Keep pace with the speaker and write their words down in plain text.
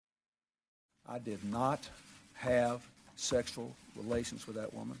I did not have sexual relations with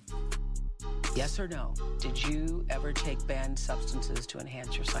that woman. Yes or no? Did you ever take banned substances to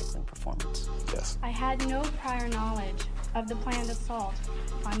enhance your cycling performance? Yes. I had no prior knowledge of the planned assault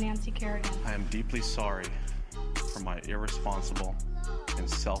on Nancy Kerrigan. I am deeply sorry for my irresponsible and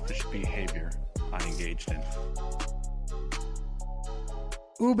selfish behavior I engaged in.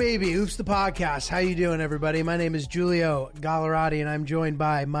 Ooh, baby. Oops, the podcast. How you doing, everybody? My name is Giulio Gallerati, and I'm joined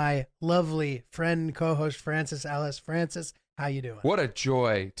by my lovely friend, co-host, Francis Ellis. Francis, how you doing? What a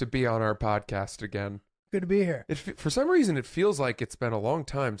joy to be on our podcast again. Good to be here. For some reason, it feels like it's been a long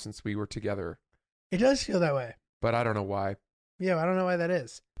time since we were together, It does feel that way. but I don't know why. Yeah, I don't know why that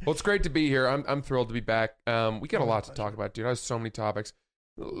is. Well, it's great to be here. I'm thrilled to be back. We got a lot to talk about, dude. I have so many topics.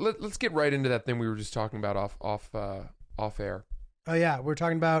 Let's get right into that thing we were just talking about off air. Oh, yeah. We're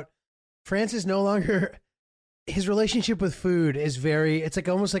talking about Francis no longer... His relationship with food is it's like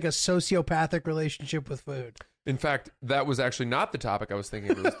almost like a sociopathic relationship with food. In fact, that was actually not the topic I was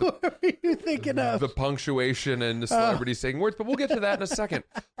thinking of. It was What were you thinking of? the punctuation and the celebrities saying words, but we'll get to that in a second.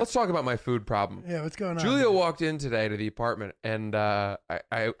 Let's talk about my food problem. Yeah, what's going on? Julio walked in today to the apartment, and I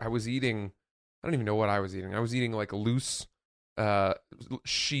was eating, I don't even know what I was eating. I was eating like loose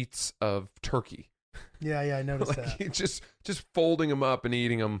sheets of turkey. Yeah, I noticed Like, that. just folding them up and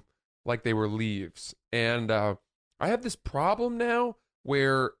eating them like they were leaves. And I have this problem now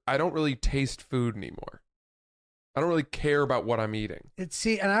where I don't really taste food anymore. I don't really care about what I'm eating.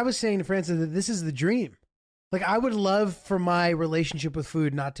 And I was saying to Francis that this is the dream. Like, I would love for my relationship with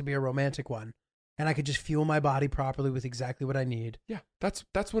food not to be a romantic one, and I could just fuel my body properly with exactly what I need. Yeah, that's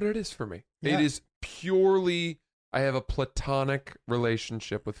what it is for me. Yeah. It is purely, I have a platonic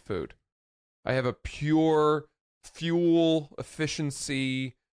relationship with food. I have a pure fuel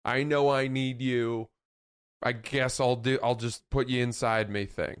efficiency. I know I need you. I guess I'll just put you inside me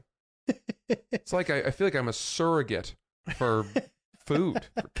thing. It's like I feel like I'm a surrogate for food,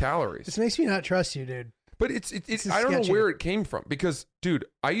 for calories. This makes me not trust you, dude. But This is I don't know sketchy. where it came from because, dude,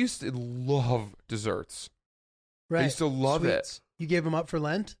 I used to love desserts. Right. I used to love Sweets. You gave them up for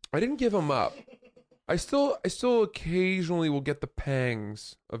Lent? I didn't give them up. I still occasionally will get the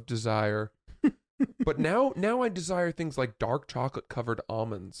pangs of desire. But now I desire things like dark chocolate covered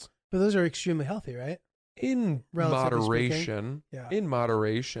almonds. But those are extremely healthy, right? In Relatively moderation. speaking. Yeah. In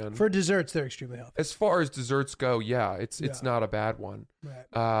moderation. For desserts, they're extremely healthy. As far as desserts go, yeah, it's Yeah. not a bad one.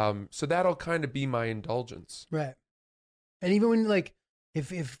 Right. So that'll kind of be my indulgence. Right. And even when, like,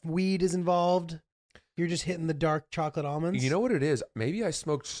 if weed is involved, you're just hitting the dark chocolate almonds. You know what it is? Maybe I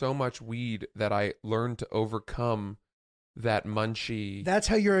smoked so much weed that I learned to overcome that munchy That's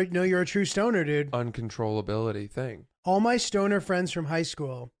how you're a true stoner, dude. uncontrollability thing. All my stoner friends from high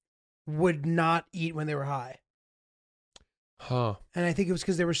school would not eat when they were high. Huh. And I think it was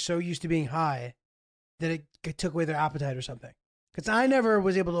because they were so used to being high that it took away their appetite or something. Because I never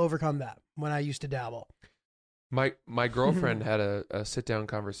was able to overcome that when I used to dabble. My girlfriend had a sit-down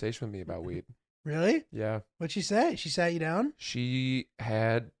conversation with me about weed. Really? Yeah. What'd she say? She sat you down? She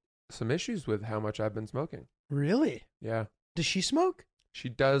had some issues with how much I've been smoking. Really? Yeah. Does she smoke? She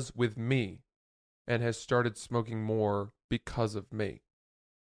does with me and has started smoking more because of me.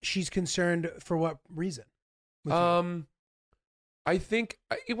 She's concerned for what reason? with you? I think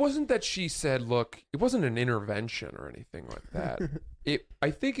it wasn't that she said, look, it wasn't an intervention or anything like that. I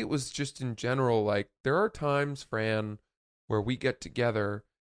think it was just in general, like, there are times, Fran, where we get together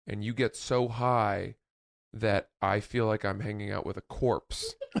and you get so high that I feel like I'm hanging out with a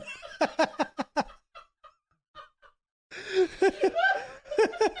corpse.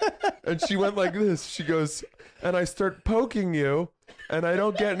 And she went like this. She goes, and I start poking you and I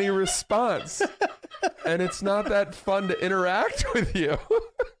don't get any response. And it's not that fun to interact with you.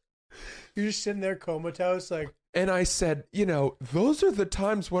 You're just sitting there comatose, like, And I said, those are the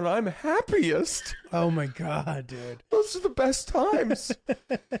times when I'm happiest. oh my God, dude. Those are the best times.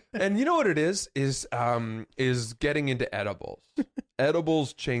 And you know what it is getting into edibles.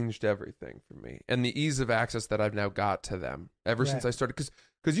 Edibles changed everything for me. And the ease of access that I've now got to them ever since Right. I started.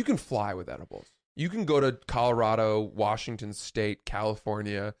 Because you can fly with edibles. You can go to Colorado, Washington State,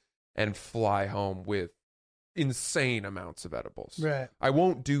 California, and fly home with insane amounts of edibles. Right. I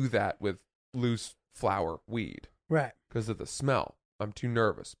won't do that with loose flower weed Right. because of the smell. I'm too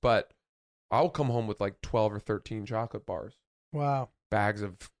nervous. But I'll come home with like 12 or 13 chocolate bars, Wow. bags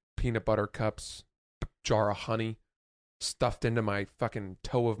of peanut butter cups, jar of honey stuffed into my fucking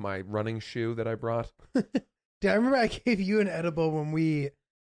toe of my running shoe that I brought. Dude, I remember I gave you an edible when we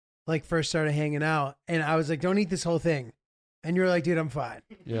first started hanging out, and I was like, don't eat this whole thing. And you were like, dude, I'm fine.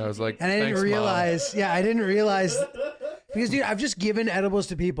 Yeah, I was like, And I didn't "Thanks, Mom." realize, Because, dude, I've just given edibles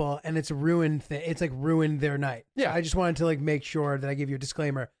to people and it's ruined. It's like ruined their night. Yeah. So I just wanted to like make sure that I give you a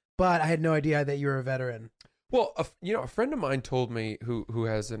disclaimer. But I had no idea that you were a veteran. Well, a friend of mine told me who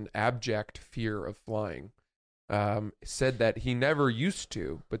has an abject fear of flying, said that he never used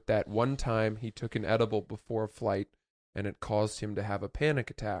to, but that one time he took an edible before a flight and it caused him to have a panic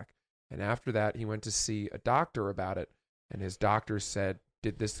attack. And after that, he went to see a doctor about it. And his doctor said,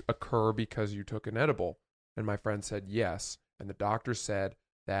 "Did this occur because you took an edible?" And my friend said yes. And the doctor said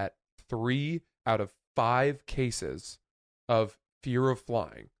that 3 out of 5 cases of fear of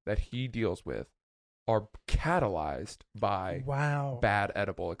flying that he deals with are catalyzed by Wow. bad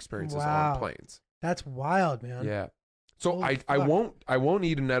edible experiences Wow. on planes. That's wild, man. Yeah. So Holy I fuck. won't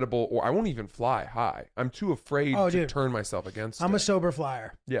eat an edible, or I won't even fly high. I'm too afraid to Dude. turn myself against I'm it. a sober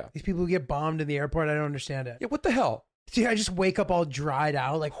flyer. Yeah. These people who get bombed in the airport, I don't understand it. Yeah, what the hell? See, I just wake up all dried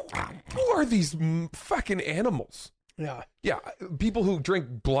out. Like, Who are these fucking animals? yeah. Yeah, people who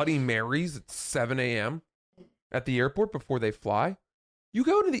drink Bloody Marys at 7 a.m. at the airport before they fly. You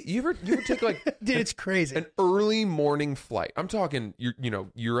go to you ever take like Dude, it's crazy. an early morning flight. I'm talking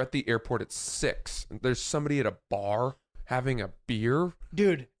you're at the airport at 6 and there's somebody at a bar having a beer.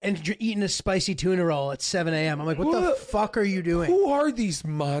 Dude, and you're eating a spicy tuna roll at 7 a.m. I'm like, what the fuck are you doing? Who are these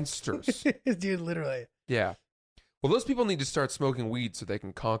monsters? Dude, literally. Yeah. Well, those people need to start smoking weed so they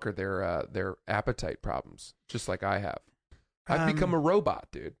can conquer their appetite problems, just like I have. I've become a robot,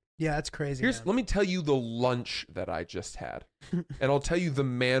 dude. Yeah, that's crazy. Let me tell you the lunch that I just had, and I'll tell you the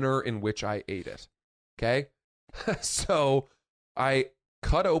manner in which I ate it. Okay? So I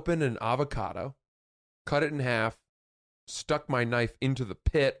cut open an avocado, cut it in half, stuck my knife into the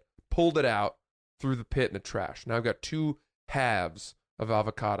pit, pulled it out, threw the pit in the trash. Now I've got 2 halves of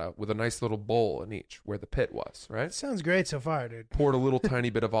avocado with a nice little bowl in each where the pit was, right? Sounds great so far, dude. Poured a little tiny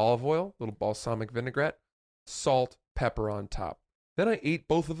bit of olive oil, little balsamic vinaigrette, salt, pepper on top. Then I ate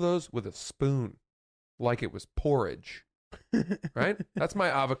both of those with a spoon, like it was porridge, right? That's my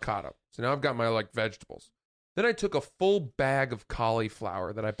avocado. So now I've got my like vegetables. Then I took a full bag of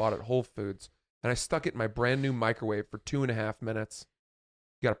cauliflower that I bought at Whole Foods, and I stuck it in my brand new microwave for 2.5 minutes.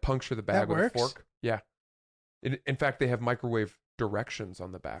 You got to puncture the bag That with a works? fork. Yeah. In fact, they have microwave directions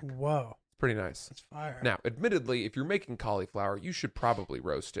on the back. Whoa, It's pretty nice. that's fire. Now, admittedly, if you're making cauliflower, you should probably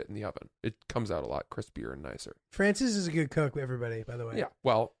roast it in the oven. It comes out a lot crispier and nicer. Francis is a good cook, everybody, by the way. Yeah.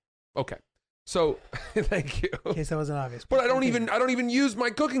 Well, okay. So, thank you. In case that wasn't obvious. But I don't even use my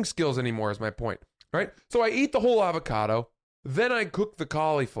cooking skills anymore is my point, right? So I eat the whole avocado, then I cook the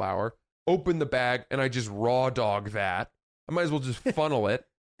cauliflower, open the bag, and I just raw dog that. I might as well just funnel it,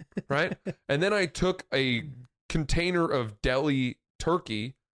 right? And then I took a container of deli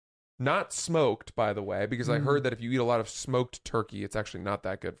turkey, not smoked, by the way, because I heard that if you eat a lot of smoked turkey, it's actually not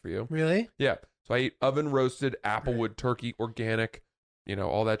that good for you. Really? Yeah. So I ate oven roasted applewood turkey, organic,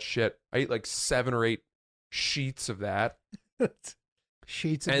 all that shit. I ate like 7 or 8 sheets of that.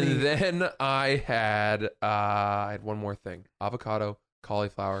 Sheets of And meat. then I had one more thing: avocado,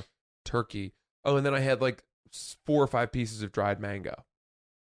 cauliflower, turkey. Oh, and then I had like 4 or 5 pieces of dried mango.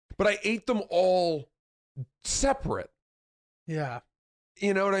 But I ate them all separate. Yeah.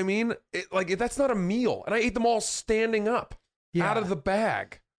 You know what I mean? That's not a meal. And I ate them all standing up out of the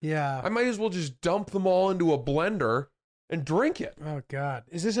bag. Yeah. I might as well just dump them all into a blender and drink it. Oh, God.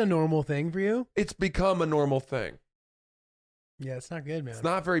 Is this a normal thing for you? It's become a normal thing. Yeah, it's not good, man. It's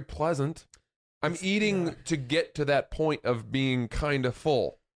not very pleasant. I'm eating to get to that point of being kind of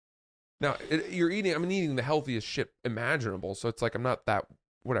full. Now, I'm eating the healthiest shit imaginable, so it's like I'm not that,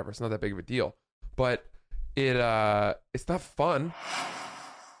 whatever, it's not that big of a deal. But it's not fun.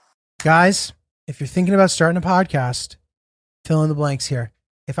 Guys, if you're thinking about starting a podcast, fill in the blanks here.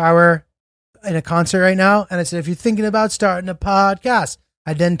 If I were in a concert right now and I said, if you're thinking about starting a podcast,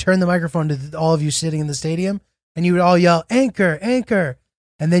 I'd then turn the microphone to all of you sitting in the stadium and you would all yell, Anchor, Anchor.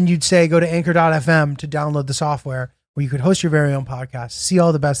 And then you'd say, go to anchor.fm to download the software where you could host your very own podcast, see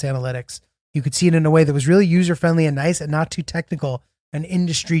all the best analytics. You could see it in a way that was really user-friendly and nice and not too technical and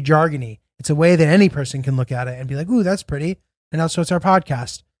industry jargony. It's a way that any person can look at it and be like, ooh, that's pretty. And also it's our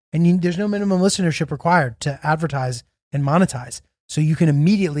podcast. And there's no minimum listenership required to advertise and monetize. So you can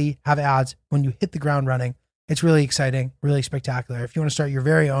immediately have ads when you hit the ground running. It's really exciting, really spectacular. If you want to start your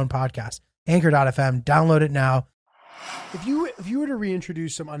very own podcast, anchor.fm, download it now. If you were to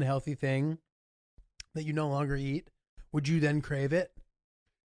reintroduce some unhealthy thing that you no longer eat, would you then crave it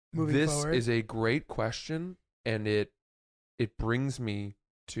moving forward? This is a great question, and it brings me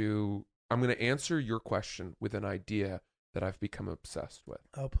to, I'm going to answer your question with an idea that I've become obsessed with.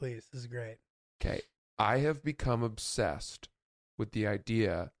 Oh, please. This is great. Okay. I have become obsessed with the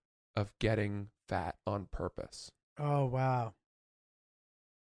idea of getting fat on purpose. Oh, wow.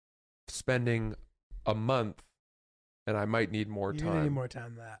 Spending a month, and I might need more You're time. going to need more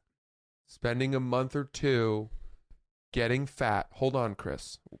time than that. Spending a month or two getting fat. Hold on,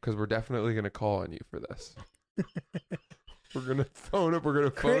 Chris, because we're definitely going to call on you for this. We're going to phone a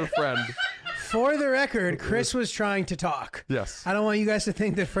friend. For the record, Chris was trying to talk. Yes. I don't want you guys to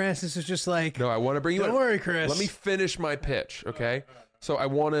think that Francis was just like, No, I want to bring you don't in. worry, Chris. Let me finish my pitch, okay? So I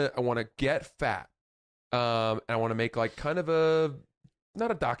want to get fat. And I want to make like kind of a,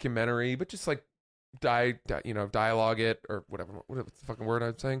 not a documentary, but just like dialogue it or whatever. What's the fucking word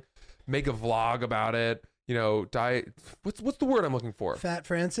I'm saying? Make a vlog about it. What's the word I'm looking for? Fat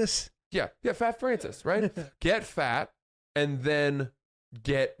Francis. Yeah, Fat Francis, right? Get fat and then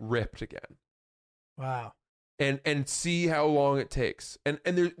get ripped again. Wow. And see how long it takes. And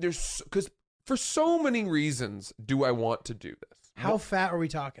there's because for so many reasons do I want to do this. How fat are we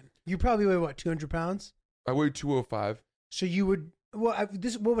talking? You probably weigh what, 200 pounds? I weigh 205. So you would, what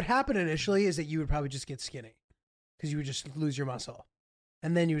would happen initially is that you would probably just get skinny because you would just lose your muscle,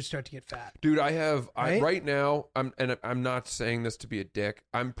 and then you would start to get fat. Dude, Right? right now, I'm not saying this to be a dick.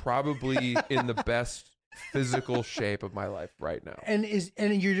 I'm probably in the best physical shape of my life right now. And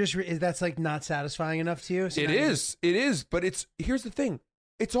you're just that's like not satisfying enough to you. So It now you're is, but here's the thing.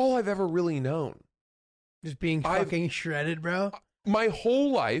 It's all I've ever really known. just being fucking shredded, bro. My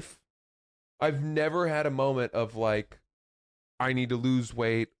whole life, I've never had a moment of like, I need to lose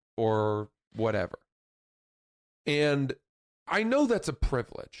weight or whatever. And I know that's a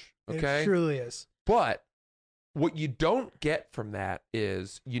privilege, okay? It truly is. But what you don't get from that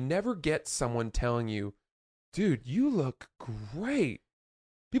is you never get someone telling you, dude, you look great.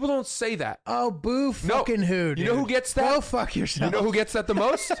 People don't say that. Oh, boo fucking who, dude. You know who gets that? Go fuck yourself. You know who gets that the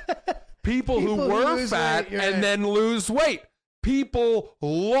most? People who People who were lose fat weight, you're and right. then lose weight. People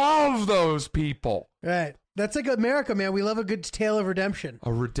love those people. Right. That's like America, man. We love a good tale of redemption.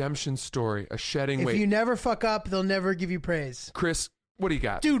 A redemption story, a shedding If weight. you never fuck up, they'll never give you praise. Chris, what do you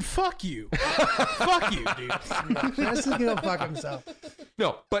got? Dude, fuck you. Fuck you, dude. Francis is gonna fuck himself.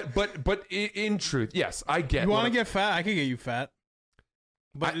 No, but in truth, yes, I get. You want to what get fat? I can get you fat.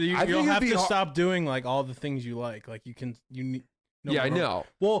 But I you'll think it'd have be to hard- stop doing like all the things you like. Like you need. Yeah, I know.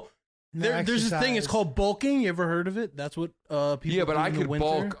 Well, No there's this thing. It's exercise. called bulking. You ever heard of it? That's what people. Yeah, but do I in the could winter.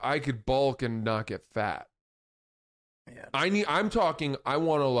 bulk. I could bulk and not get fat. Yeah. I'm talking. I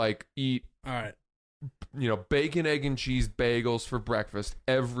want to like eat, All right. bacon, egg, and cheese bagels for breakfast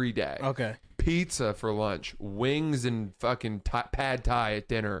every day. Okay. Pizza for lunch. Wings and fucking pad thai at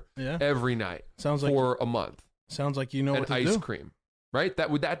dinner Yeah. every night Sounds like for a month. you know And what to ice do. cream. Right?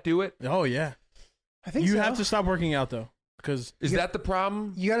 Would that do it? Oh yeah. I think You so. have to stop working out though, because Is that the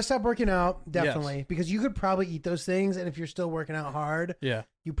problem? You got to stop working out, definitely, because you could probably eat those things, and if you're still working out hard, yeah.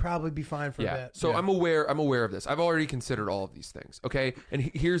 you'd probably be fine for a bit. So Yeah. I'm aware of this. I've already considered all of these things. Okay. And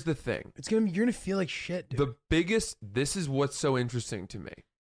here's the thing. You're gonna feel like shit, dude. This is what's so interesting to me.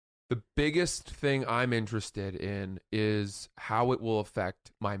 The biggest thing I'm interested in is how it will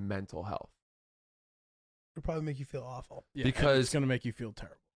affect my mental health. It'll probably make you feel awful. Yeah, Because- it's gonna make you feel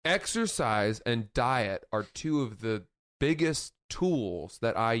terrible. Exercise and diet are two of the biggest tools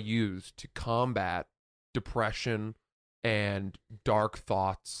that I use to combat depression and dark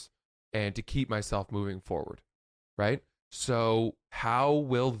thoughts and to keep myself moving forward. Right? So how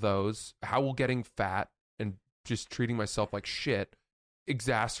will getting fat and just treating myself like shit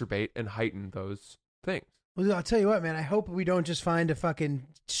exacerbate and heighten those things? Well, I'll tell you what, man. I hope we don't just find a fucking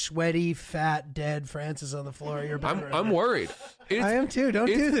sweaty, fat, dead Francis on the floor of your bedroom. I'm worried. I am too. Don't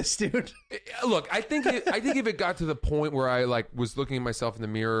do this, dude. Look, I think if it got to the point where I like was looking at myself in the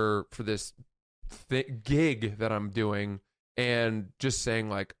mirror for this gig that I'm doing and just saying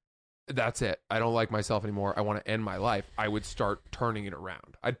like, that's it. I don't like myself anymore. I want to end my life. I would start turning it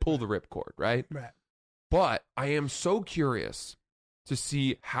around. I'd pull the ripcord, right? Right. But I am so curious to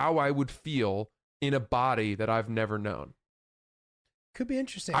see how I would feel in a body that I've never known. Could be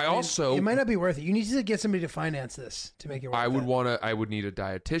interesting. I also- it might not be worth it. You need to get somebody to finance this to make it worth I would it. I would need a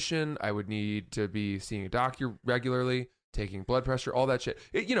dietitian. I would need to be seeing a doctor regularly, taking blood pressure, all that shit.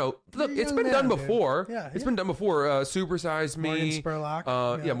 Look, You're it's young been man, done dude. before. Yeah, It's yeah. been done before. Supersize Me. Morgan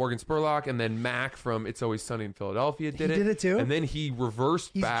Spurlock. Morgan Spurlock. And then Mac from It's Always Sunny in Philadelphia did He it. did it too? And then he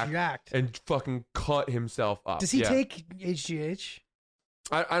reversed He's back jacked. and fucking cut himself up. Does he Yeah. take HGH?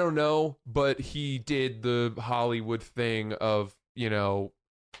 I don't know, but he did the Hollywood thing of,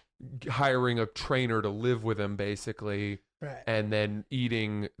 hiring a trainer to live with him basically Right. and then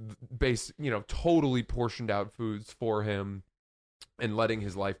eating totally portioned out foods for him and letting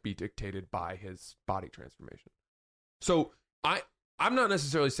his life be dictated by his body transformation. So I'm not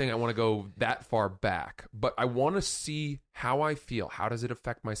necessarily saying I want to go that far back, but I want to see how I feel. How does it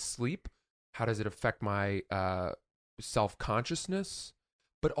affect my sleep? How does it affect my self-consciousness?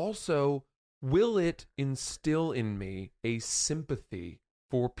 But also, will it instill in me a sympathy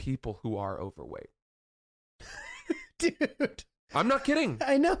for people who are overweight? Dude, I'm not kidding.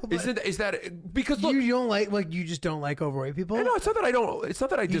 I know. But Is that because look, you don't like you just don't like overweight people? no, it's not that I don't. It's not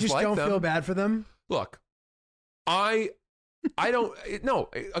that I You just dislike don't them. feel bad for them? Look, I don't. No,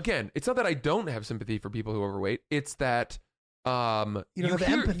 again, it's not that I don't have sympathy for people who are overweight. It's that You don't have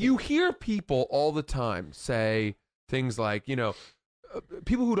hear empathy. you hear people all the time say things like,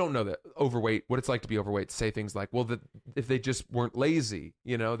 people who don't know that overweight, what it's like to be overweight, say things like, well, if they just weren't lazy,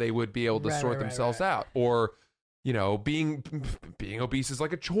 they would be able to sort themselves out, or being obese is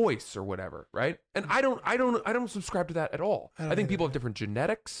like a choice or whatever, right? And I don't subscribe to that at all. I think people have different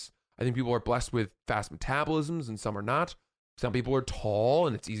genetics. I think people are blessed with fast metabolisms and some are not. Some people are tall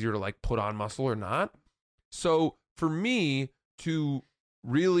and it's easier to like put on muscle or not. So for me to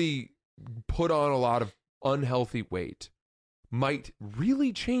really put on a lot of unhealthy weight might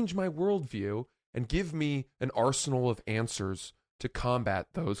really change my worldview and give me an arsenal of answers to combat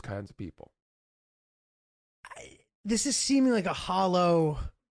those kinds of people. This is seeming like a hollow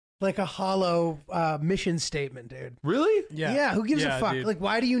mission statement, dude. Really? Yeah, who gives a fuck? Dude. Like,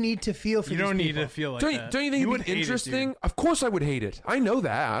 why do you need to feel for You these don't need people? to feel like Don't that. you think would it'd be hate it, interesting? dude. Of course I would hate it. I know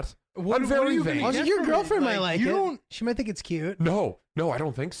that. What I'm are very you gonna vain. Also, get your from it? girlfriend might Like, like you it. don't- She might think it's cute. No, I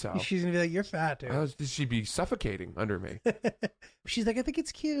don't think so. She's gonna be like, "You're fat, dude." She'd be suffocating under me. She's like, "I think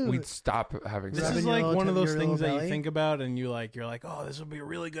it's cute." We'd stop having This sex. Rubbing is your like little one of those your things little that you belly. think about and you're like, oh, this would be a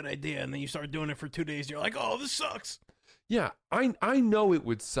really good idea. And then you start doing it for 2 days. You're like, oh, this sucks. Yeah, I know it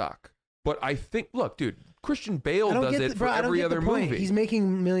would suck, but I think, look, dude, Christian Bale I don't does get it the- for bro, I don't every get the other point. movie. He's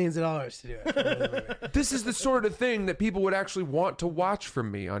making millions of dollars to do it. This is the sort of thing that people would actually want to watch from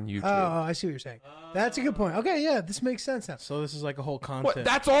me on YouTube. Oh, I see what you're saying. That's a good point. Okay, yeah, this makes sense now. So this is like a whole content. What?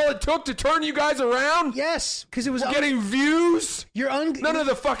 That's all it took to turn you guys around? Yes, because it was We're getting views? you're None of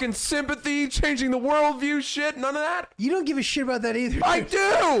the fucking sympathy, changing the worldview shit, none of that? You don't give a shit about that either. I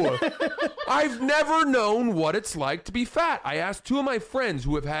do. I've never known what it's like to be fat. I asked two of my friends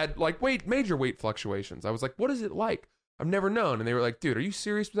who have had like major weight fluctuations. I was like, what is it like? I've never known. And they were like, dude, are you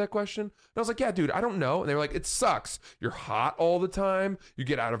serious with that question? And I was like, yeah, dude, I don't know. And they were like, it sucks. You're hot all the time. You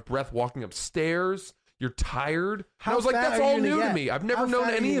get out of breath walking upstairs. You're tired. How and I was like, fat that's are you all gonna new to get? me. I've never How known fat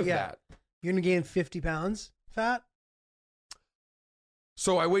are you any gonna of get? that. You're gonna gain 50 pounds fat.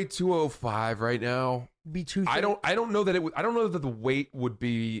 So I weigh 205 right now. Be too. I don't know that it would, I don't know that the weight would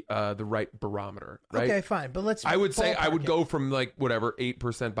be the right barometer, right? Okay, fine, but let's. I would say I ballpark would it. go from like whatever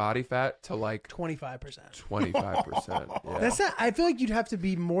 8% body fat to like 25%. 25%. Yeah. That's not. I feel like you'd have to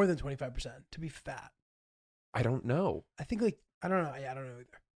be more than 25% to be fat. I don't know. I think like I don't know. Yeah, I don't know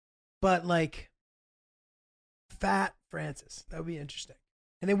either. But like, fat Francis, that would be interesting.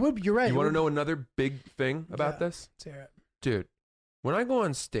 And it would. You're right. You it want to would- know another big thing about Yeah. this? Let's hear it. Dude, when I go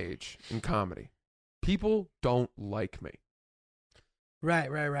on stage in comedy, people don't like me.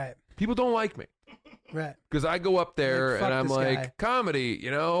 Right. People don't like me. Right. Because I go up there Like, fuck and I'm this like, guy. comedy,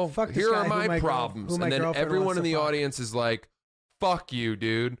 Fuck this here guy are who my my girl- problems. who my And then girlfriend everyone wants in to the fuck. audience is like, fuck you,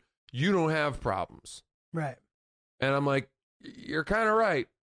 dude. You don't have problems. Right. And I'm like, you're kind of right.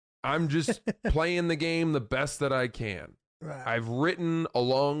 I'm just playing the game the best that I can. Right. I've written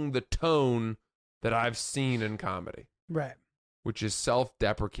along the tone that I've seen in comedy, Right. which is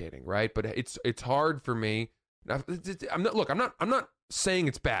self-deprecating, right? But it's hard for me. I'm not saying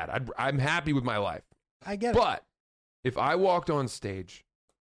it's bad. I'm happy with my life. I get it. But if I walked on stage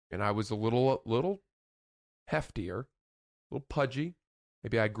and I was a little heftier, a little pudgy,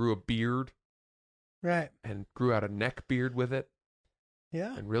 maybe I grew a beard Right. and grew out a neck beard with it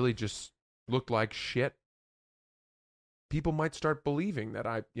Yeah. and really just looked like shit, people might start believing that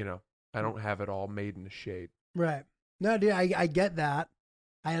I don't have it all made in the shade. Right. No, dude, I get that.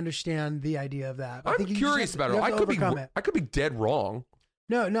 I understand the idea of that. I I'm think you just curious have to- about it. you I have to could overcome it. I could be dead wrong.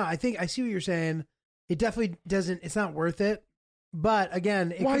 No, I think I see what you're saying. It definitely doesn't. It's not worth it. But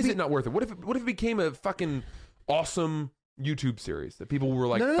again, Why could is be, it not worth it? What if it became a fucking awesome YouTube series that people were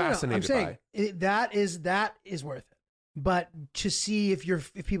like fascinated I'm saying by? that is worth it. But to see if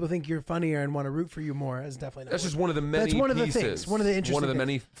people think you're funnier and want to root for you more is definitely not. That's worth just one of the many That's one of the pieces. things, one of the interesting One of the things.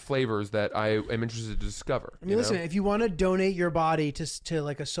 many flavors that I am interested to discover. I mean, listen, if you want to donate your body to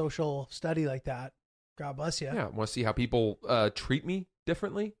like a social study like that, God bless you. Yeah, I want to see how people treat me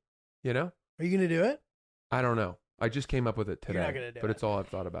differently. You know, Are you going to do it? I don't know. I just came up with it today, You're not gonna do but it. it's all I've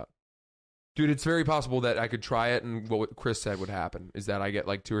thought about. Dude, it's very possible that I could try it, and what Chris said would happen is that I get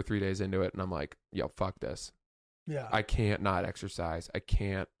like 2 or 3 days into it, and I'm like, yo, fuck this. Yeah. I can't not exercise. I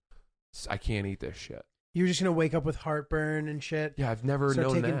can't eat this shit. You're just gonna wake up with heartburn and shit. Yeah, I've never Start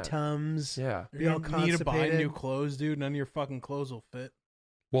known taking that. Tums. Yeah. Be all You need to buy constipated. new clothes, dude. None of your fucking clothes will fit.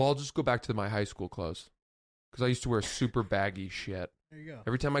 Well, I'll just go back to my high school clothes because I used to wear super baggy shit. There you go.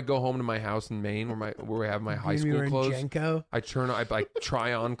 Every time I go home to my house in Maine, where I have my high You school were in clothes, Jenko? I like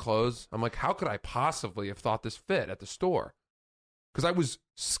try on clothes. I'm like, how could I possibly have thought this fit at the store? Because I was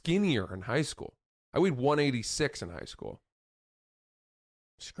skinnier in high school. I weighed 186 in high school.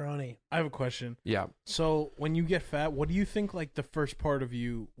 Scrawny. I have a question. Yeah. So when you get fat, what do you think like the first part of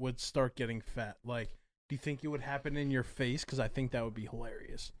you would start getting fat? Like, do you think it would happen in your face? Because I think that would be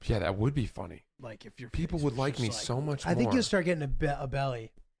hilarious. Yeah, that would be funny. Like if your People face would was like just me so much more. I think you'll start getting a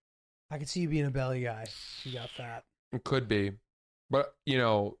belly. I could see you being a belly guy if you got fat. It could be. But, you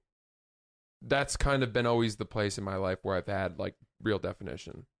know, that's kind of been always the place in my life where I've had like real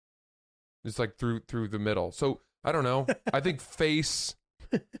definition. It's like through the middle. So, I don't know. I think face,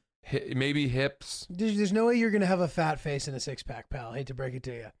 maybe hips. There's no way you're gonna have a fat face and a six pack, pal. I hate to break it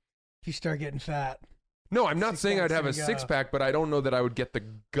to you. If you start getting fat, No, I'm not saying I'd have a Six-pack's gonna six pack, but I don't know that I would get the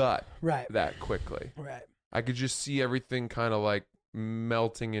gut right, that quickly. right, I could just see everything kind of like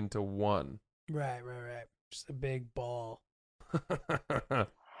melting into one. right. Just a big ball.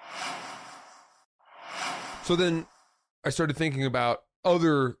 So then I started thinking about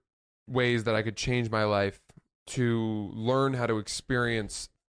other ways that I could change my life to learn how to experience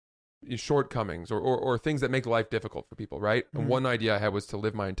shortcomings or things that make life difficult for people, right? Mhm. And one idea I had was to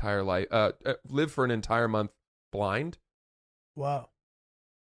live my entire life, live for an entire month blind, Wow,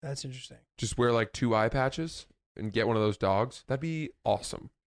 that's interesting. just wear like 2 eye patches and get one of those dogs. That'd be awesome.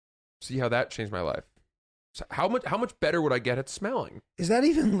 See how that changed my life. So how much better would I get at smelling? Is that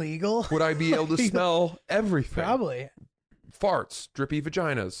even legal? Would I be able to smell everything? Probably. Farts, drippy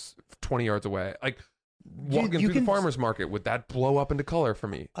vaginas 20 yards away. Like walking you through can- the farmer's market, would that blow up into color for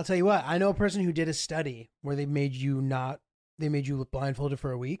me? I'll tell you what. I know a person who did a study where they made you blindfolded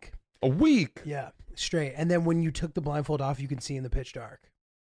for a week. A week? Yeah, straight. And then when you took the blindfold off, you can see in the pitch dark.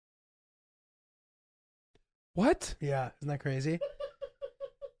 What? Yeah, isn't that crazy?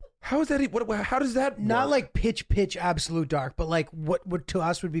 How is that? How does that Not work? like pitch absolute dark, but like what to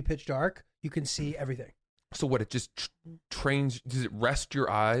us would be pitch dark. You can see everything. So what? It just trains? Does it rest your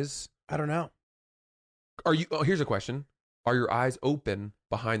eyes? I don't know. Are you? Oh, here's a question: are your eyes open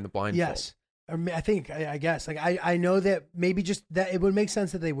behind the blindfold? Yes. I guess. Like I know that maybe just that it would make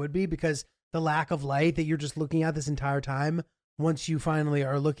sense that they would be because the lack of light that you're just looking at this entire time. Once you finally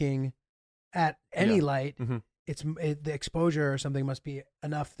are looking at any Yeah. light, Mhm. the exposure or something must be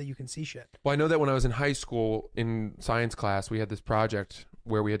enough that you can see shit. Well, I know that when I was in high school in science class, we had this project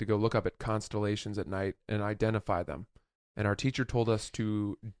where we had to go look up at constellations at night and identify them. And our teacher told us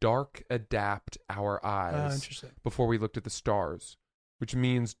to dark adapt our Oh, eyes interesting. before we looked at the stars, which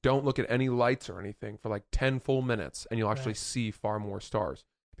means don't look at any lights or anything for like 10 full minutes and you'll actually Right. see far more stars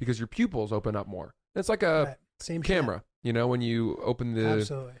because your pupils open up more. It's like a Right. Same camera, you know, when you open Shit. the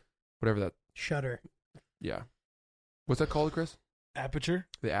Absolutely. whatever that, Shutter. yeah. What's that called, Chris? Aperture.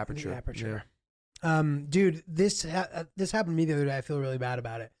 The aperture. The aperture. Yeah. Dude, this happened to me the other day. I feel really bad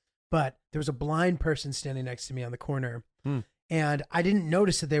about it. But there was a blind person standing next to me on the corner, and I didn't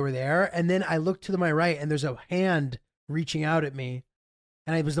notice that they were there. And then I looked to my right, and there's a hand reaching out at me,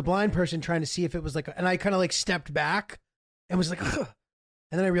 and it was the blind person trying to see if it was like. And I kind of like stepped back and was like, ugh.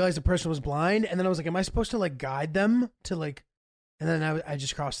 And then I realized the person was blind, and then I was like, am I supposed to like guide them to like? And then I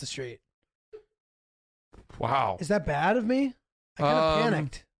just crossed the street. Wow. Is that bad of me? I kind of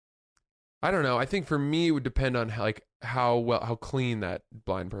panicked. I don't know. I think for me it would depend on how clean that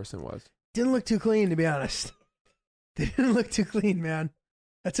blind person was. Didn't look too clean, to be honest. They didn't look too clean, man.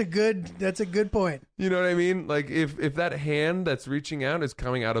 That's a good point. You know what I mean? Like if that hand that's reaching out is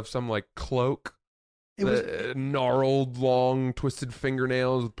coming out of some like cloak, It was gnarled, long, twisted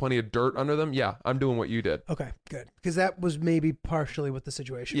fingernails with plenty of dirt under them. Yeah, I'm doing what you did. okay, good, because that was maybe partially what the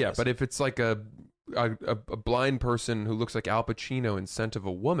situation Yeah, was. but if it's like a blind person who looks like Al Pacino in Scent of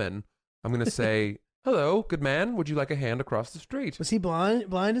a Woman, I'm gonna say, "Hello, good man. Would you like a hand across the street?" Was he blind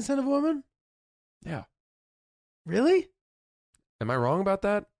instead of a woman? Yeah. Really? Am I wrong about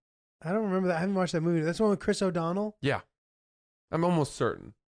that? I don't remember that. I haven't watched that movie. That's the one with Chris O'Donnell. Yeah, I'm almost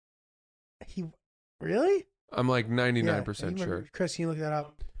certain. He really? I'm like 99% Yeah, you sure. remember- Chris, can you look that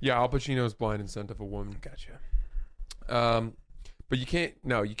up? Yeah, Al Pacino's blind in Scent of a Woman. Gotcha. But you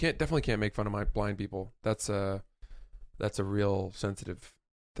definitely can't make fun of my blind people. That's a real sensitive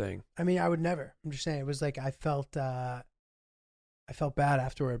thing. I mean, I would never. I'm just saying. It was like I felt bad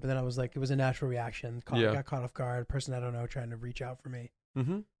afterward, but then I was like, it was a natural reaction. I got caught off guard. Person I don't know trying to reach out for me.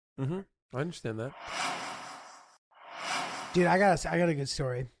 I understand that. Dude, I got a good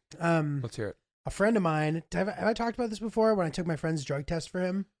story. Let's hear it. A friend of mine, have I talked about this before when I took my friend's drug test for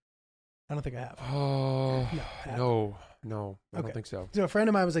him? I don't think I have. Oh, No, no, I Okay. don't think so. So a friend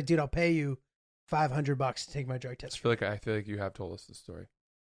of mine was like, dude, I'll pay you $500 to take my drug I test. feel like you have told us this story.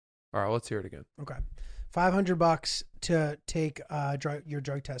 All right, let's hear it again. Okay. $500 to take your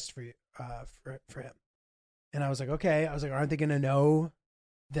drug test for you, for him. And I was like, okay. I was like, aren't they going to know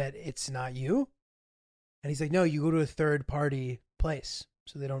that it's not you? And he's like, no, you go to a third party place.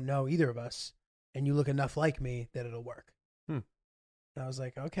 So they don't know either of us. And you look enough like me that it'll work. And I was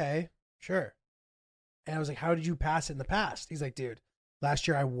like, okay, sure. And I was like, how did you pass it in the past? He's like, dude, last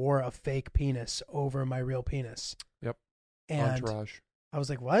year I wore a fake penis over my real penis. Yep. And Entourage. I was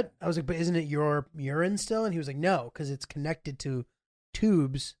like, what? I was like, but isn't it your urine still? And he was like, no, because it's connected to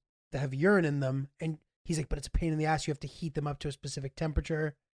tubes that have urine in them. And he's like, but it's a pain in the ass. You have to heat them up to a specific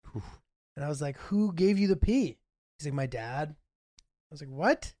temperature. Oof. And I was like, who gave you the pee? He's like, my dad. I was like,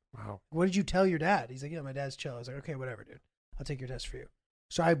 what? Wow. What did you tell your dad? He's like, yeah, my dad's chill. I was like, okay, whatever, dude. I'll take your test for you.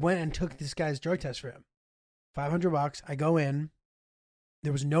 So I went and took this guy's drug test for him. $500. I go in.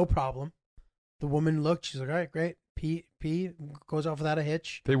 There was no problem. The woman looked. She's like, all right, great. Pee goes off without a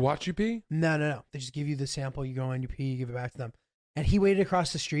hitch. They watch you pee? No. They just give you the sample. You go in, you pee, you give it back to them. And he waited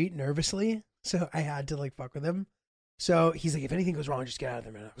across the street nervously. So I had to like fuck with him. So he's like, if anything goes wrong, just get out of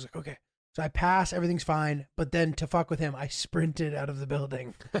there, man. I was like, okay. So I pass, everything's fine. But then to fuck with him, I sprinted out of the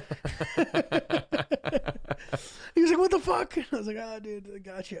building. He was like, what the fuck? I was like, oh, dude, I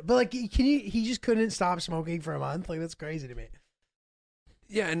got you. But like, he just couldn't stop smoking for a month. Like, that's crazy to me.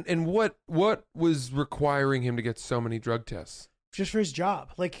 Yeah, and what was requiring him to get so many drug tests? Just for his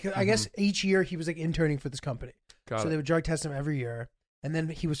job. Like, I guess each year he was like interning for this company. Got So it. they would drug test him every year. And then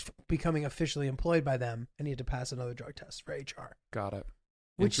he was becoming officially employed by them, and he had to pass another drug test for HR. Got it.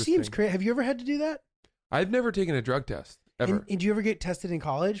 Which seems Interesting. crazy. Have you ever had to do that? I've never taken a drug test ever. And did you ever get tested in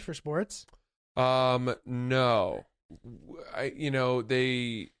college for sports? No.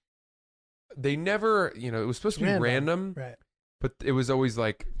 They never, it was supposed to be random, Right. but it was always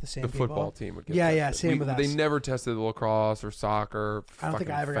like The same the people? football team would get Yeah, tested. yeah, same with They us. never tested lacrosse or soccer. I don't think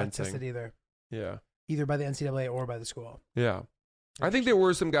fucking I ever fencing. got tested either. Yeah. Either by the NCAA or by the school. Yeah. I think there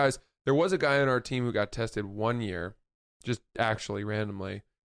were some guys. There was a guy on our team who got tested one year, just actually randomly,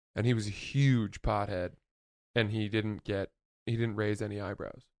 and he was a huge pothead, and he didn't raise any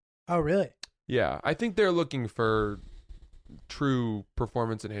eyebrows. Oh, really? Yeah, I think they're looking for true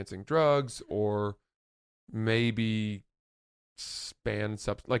performance enhancing drugs, or maybe banned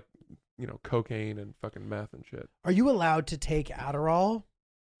substance like cocaine and fucking meth and shit. Are you allowed to take Adderall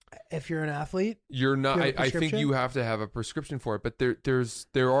if you're an athlete? You're not. Do you have a I think prescription? you have to have a prescription for it, but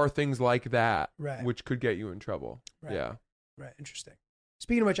there are things like that Right. which could get you in trouble. Right. Yeah, Right. Interesting.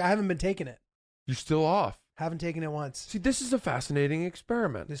 Speaking of which, I haven't been taking it. you're still off. Haven't taken it once. See, this is a fascinating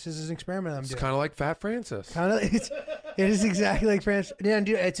experiment. This is an experiment I'm It's doing. kind of like Fat Francis. It is exactly like France. Yeah,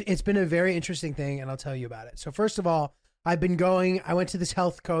 dude, it's been a very interesting thing, and I'll tell you about it. So first of all, I went to this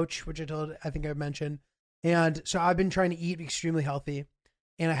health coach, which I think I mentioned, and so I've been trying to eat extremely healthy,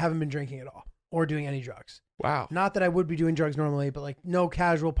 and I haven't been drinking at all or doing any drugs. Wow. Not that I would be doing drugs normally, but like no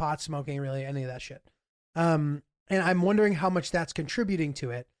casual pot smoking, really, any of that shit. And I'm wondering how much that's contributing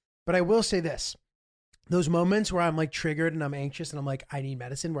to it. But I will say this. Those moments where I'm like triggered and I'm anxious and I'm like, I need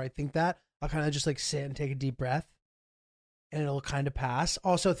medicine, where I think that, I'll kind of just like sit and take a deep breath and it'll kind of pass.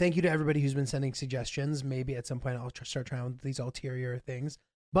 Also, thank you to everybody who's been sending suggestions. Maybe at some point I'll start trying with these ulterior things.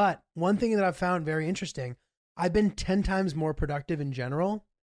 But one thing that I've found very interesting, I've been 10 times more productive in general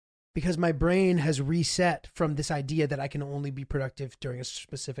because my brain has reset from this idea that I can only be productive during a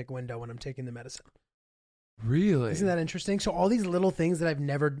specific window when I'm taking the medicine. Really? Isn't that interesting? So all these little things that I've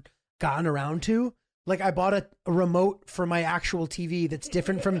never gotten around to, like I bought a remote for my actual TV that's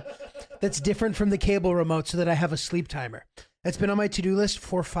different from the cable remote so that I have a sleep timer. It's been on my to-do list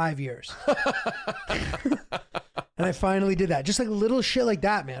for 5 years. And I finally did that. Just like little shit like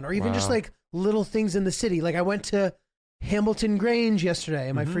that, man. Or even just Wow. like little things in the city. Like I went to Hamilton Grange yesterday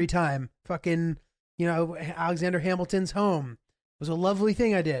in my free time. Fucking, Alexander Hamilton's home. It was a lovely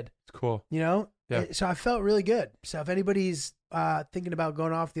thing I did. It's cool. Yeah. Yeah. So I felt really good. So if anybody's thinking about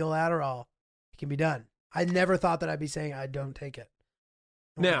going off the old Adderall, it can be done. I never thought that I'd be saying I don't take it.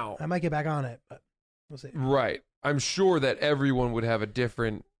 Now- I might get back on it, but we'll see. Right. I'm sure that everyone would have a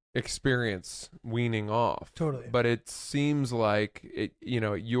different experience weaning off. Totally. But it seems like at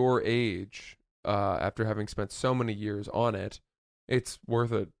your age, after having spent so many years on it, it's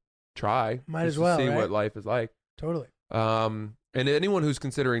worth a try. Might just as well, to see right? what life is like. Totally. And anyone who's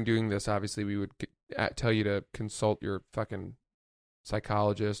considering doing this, obviously, we would tell you to consult your fucking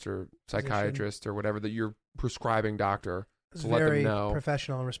psychologist or psychiatrist or whatever, that your prescribing doctor. It's to let them very know.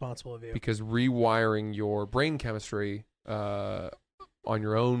 professional and responsible of you. Because rewiring your brain chemistry on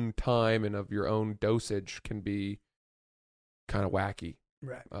your own time and of your own dosage can be kind of wacky,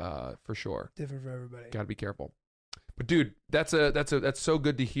 Right. for sure. Different for everybody. Got to be careful. But dude, that's so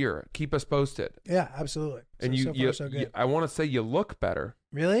good to hear. Keep us posted. Yeah, absolutely. And so far, so good. I want to say you look better.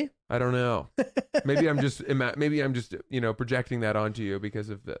 Really? I don't know. Maybe I'm just projecting that onto you because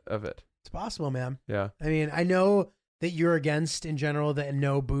of it. It's possible, man. Yeah. I mean, I know that you're against, in general, the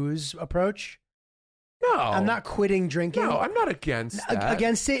no booze approach. No, I'm not quitting drinking. No, I'm not against that.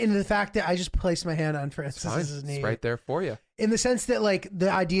 Against it in the fact that I just placed my hand on Francis's knee. It's right there for you. In the sense that, like,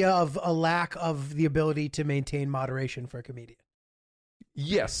 the idea of a lack of the ability to maintain moderation for a comedian.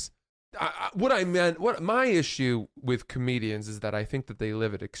 Yes. What my issue with comedians is that I think that they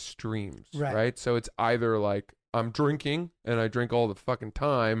live at extremes, right? So it's either like I'm drinking and I drink all the fucking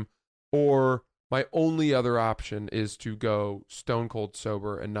time, or my only other option is to go stone cold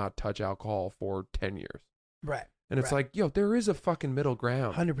sober and not touch alcohol for 10 years. Right. And it's like, yo, there is a fucking middle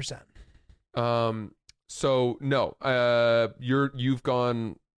ground. 100%. So no, you've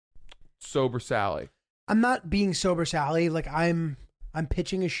gone sober Sally. I'm not being sober Sally. Like, I'm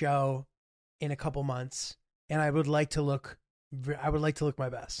pitching a show in a couple months, and I would like to look my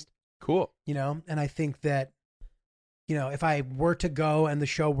best. Cool. You know, and I think that, you know, if I were to go and the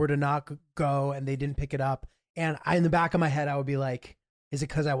show were to not go and they didn't pick it up, and in the back of my head I would be like, is it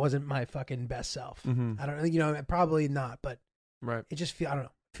because I wasn't my fucking best self? Mm-hmm. I don't know. You know, probably not, but right. It just I don't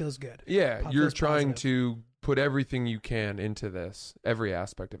know. It feels good. Yeah, you're feels trying positive. to put everything you can into this, every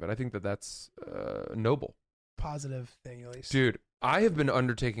aspect of it. I think that that's noble. Positive thing, at least. Dude, I have been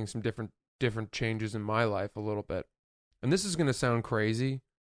undertaking some different changes in my life a little bit. And this is going to sound crazy,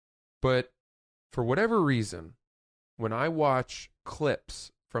 but for whatever reason, when I watch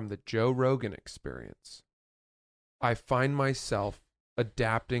clips from the Joe Rogan Experience, I find myself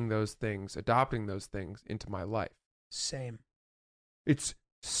adopting those things into my life. Same. It's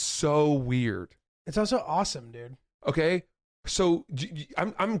so weird. It's also awesome, dude. Okay? So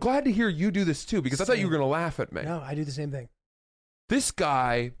I'm glad to hear you do this too, because I thought you were going to laugh at me. No, I do the same thing. This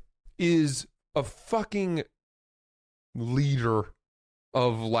guy is a fucking leader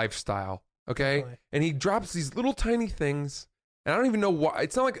of lifestyle, okay? Definitely. And he drops these little tiny things, and I don't even know why.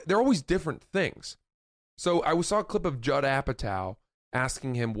 It's not like they're always different things. So I saw a clip of Judd Apatow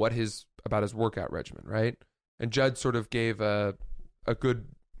asking him about his workout regimen, right? And Judd sort of gave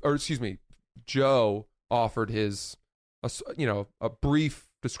Joe offered a brief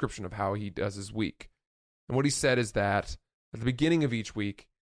description of how he does his week. And what he said is that at the beginning of each week,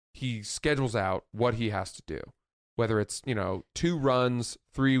 he schedules out what he has to do, whether it's, 2 runs,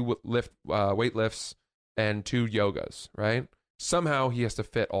 3 weight lifts, and 2 yogas, right? Somehow he has to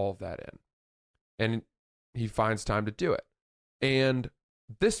fit all of that in. And he finds time to do it. And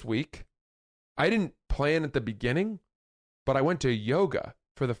this week, I didn't plan at the beginning, but I went to yoga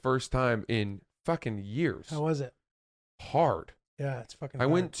for the first time in fucking years. How was it? Hard. Yeah, it's fucking I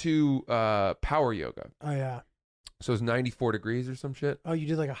hard. went to power yoga. Oh, yeah. So it's 94 degrees or some shit. Oh, you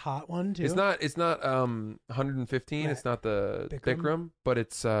did like a hot one, too? It's not 115. Right. It's not the Bikram, but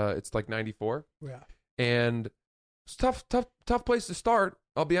it's like 94. Yeah. And it's tough place to start.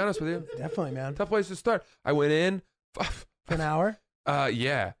 I'll be honest with you. Definitely, man. Tough place to start. I went in. For an hour?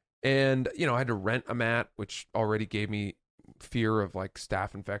 Yeah. And, I had to rent a mat, which already gave me fear of like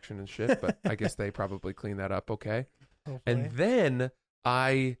staph infection and shit, but I guess they probably clean that up okay. Hopefully. And then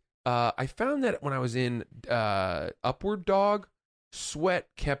I found that when I was in Upward Dog, sweat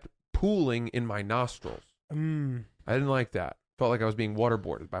kept pooling in my nostrils. I didn't like that. Felt like I was being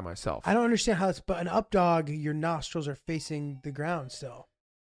waterboarded by myself. I don't understand how but an up dog, your nostrils are facing the ground still.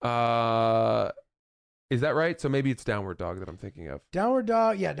 Is that right? So maybe it's Downward Dog that I'm thinking of. Downward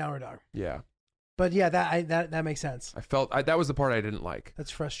dog? Yeah, downward dog. Yeah. But yeah, that makes sense. I felt that was the part I didn't like. That's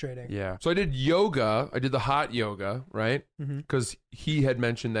frustrating. Yeah. So I did yoga. I did the hot yoga, right? Because he had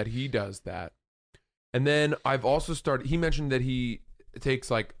mentioned that he does that. And then I've also he mentioned that he takes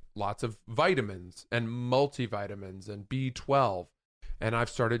like lots of vitamins and multivitamins and B12. And I've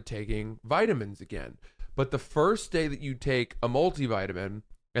started taking vitamins again. But the first day that you take a multivitamin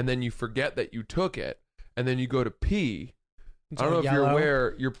and then you forget that you took it and then you go to pee, I don't know if you're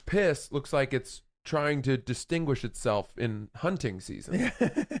aware, your piss looks like it's trying to distinguish itself in hunting season.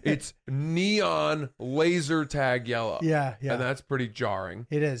 It's neon laser tag yellow. Yeah. And that's pretty jarring.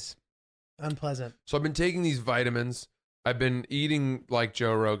 It is. Unpleasant. So I've been taking these vitamins. I've been eating like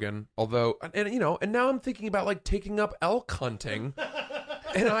Joe Rogan, although, and now I'm thinking about like taking up elk hunting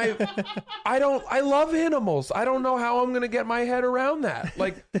And I love animals. I don't know how I'm going to get my head around that.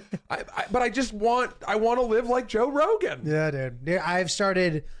 Like, but I want to live like Joe Rogan. Yeah, dude. I've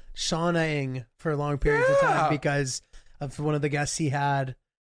started saunaing for long periods of time because of one of the guests he had.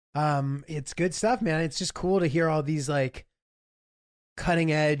 It's good stuff, man. It's just cool to hear all these like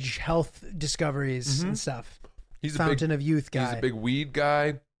cutting edge health discoveries and stuff. He's Fountain of Youth guy. He's a big weed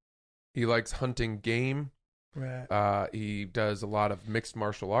guy. He likes hunting game. Right. He does a lot of mixed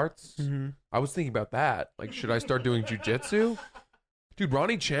martial arts. Mm-hmm. I was thinking about that. Like, should I start doing jujitsu? Dude,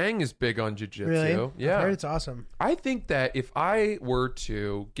 Ronnie Chang is big on jujitsu. Really? Yeah. I've heard it's awesome. I think that if I were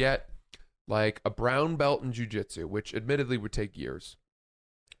to get like a brown belt in jujitsu, which admittedly would take years,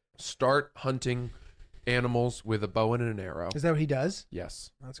 start hunting animals with a bow and an arrow. Is that what he does? Yes.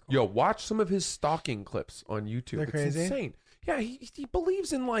 That's cool. Yo, watch some of his stalking clips on YouTube. They're it's crazy. insane. Yeah, he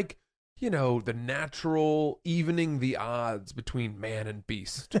believes in like, you know, the natural evening the odds between man and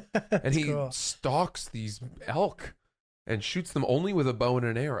beast. And he cool. stalks these elk and shoots them only with a bow and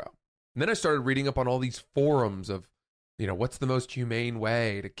an arrow. And then I started reading up on all these forums of, you know, what's the most humane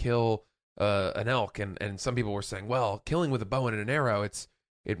way to kill an elk? And some people were saying, well, killing with a bow and an arrow,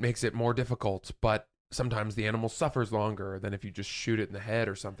 it makes it more difficult, but sometimes the animal suffers longer than if you just shoot it in the head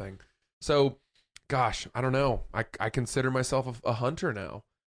or something. So, gosh, I don't know. I consider myself a hunter now,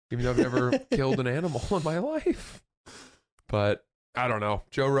 even though I've never killed an animal in my life. But I don't know.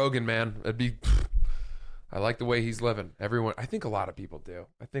 Joe Rogan, man, I like the way he's living. I think a lot of people do.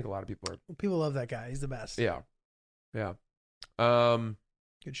 I think a lot of people are. People love that guy. He's the best. Yeah. Yeah.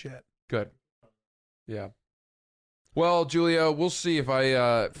 Good shit. Good. Yeah. Well, Julia, we'll see if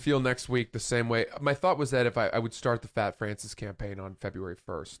I feel next week the same way. My thought was that if I would start the Fat Francis campaign on February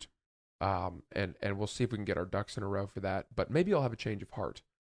 1st, and we'll see if we can get our ducks in a row for that. But maybe I'll have a change of heart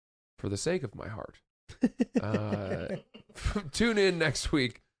for the sake of my heart. Tune in next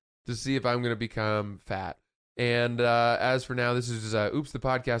week to see if I'm going to become fat. And as for now, this is Oops, the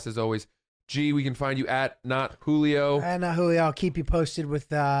podcast as always. G, we can find you at Not Julio. And Julio, I'll keep you posted with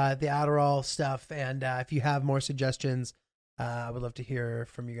the Adderall stuff. And if you have more suggestions, I would love to hear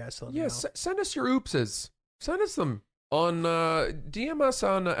from you guys. So let me know. Send us your oopses. Send us them on DM us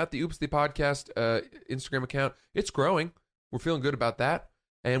on at the Oops the Podcast Instagram account. It's growing. We're feeling good about that.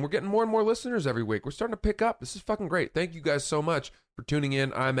 And we're getting more and more listeners every week. We're starting to pick up. This is fucking great. Thank you guys so much for tuning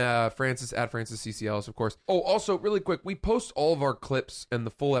in. I'm Francis at Francis CCLs, of course. Oh, also, really quick, we post all of our clips and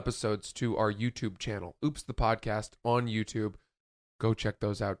the full episodes to our YouTube channel, Oops the Podcast on YouTube. Go check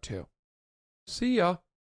those out too. See ya.